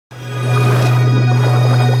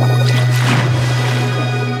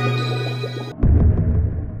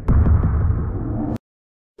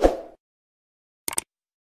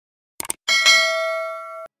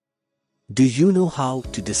Do you know how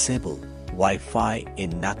to disable Wi-Fi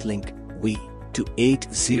in Netlink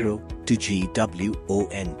V2802GW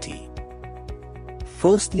ONT?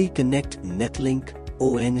 Firstly, connect Netlink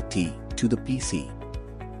ONT to the PC.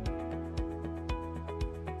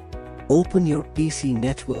 Open your PC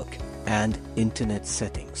network and internet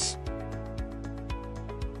settings.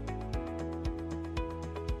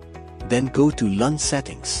 Then go to LAN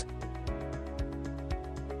settings.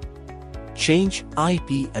 Change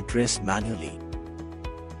IP address manually.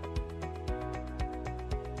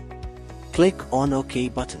 Click on OK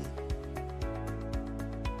button.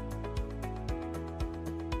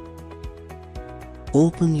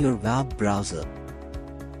 Open your web browser.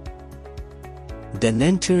 Then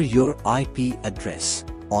enter your IP address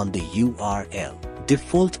on the URL.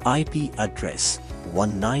 Default IP address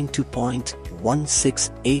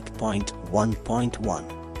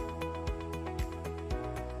 192.168.1.1.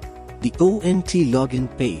 The ONT login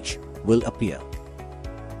page will appear.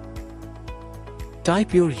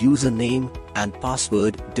 Type your username and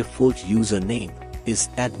password. Default username is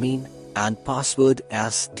admin and password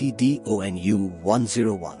as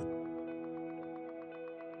TDONU101.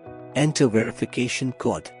 Enter verification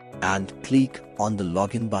code and click on the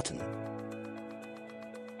login button.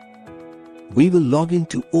 We will log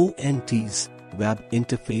into ONT's web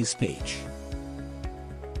interface page.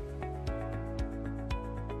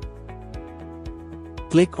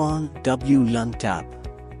 Click on WLAN tab.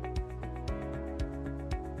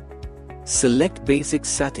 Select Basic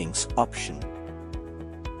Settings option.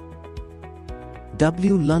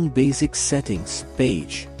 WLAN Basic Settings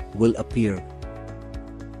page will appear.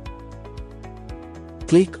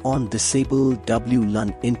 Click on Disable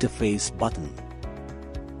WLAN Interface button.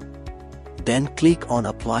 Then click on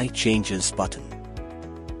Apply Changes button.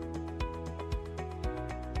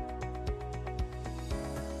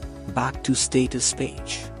 Back to status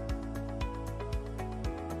page.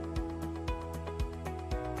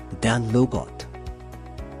 Then log out.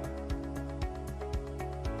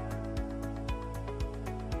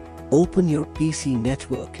 Open your PC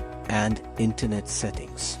network and internet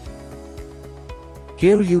settings.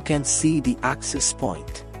 Here you can see the access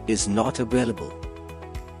point is not available.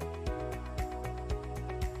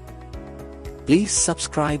 Please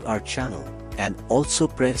subscribe our channel and also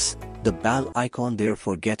press the bell icon there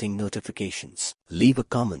for getting notifications. Leave a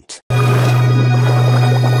comment.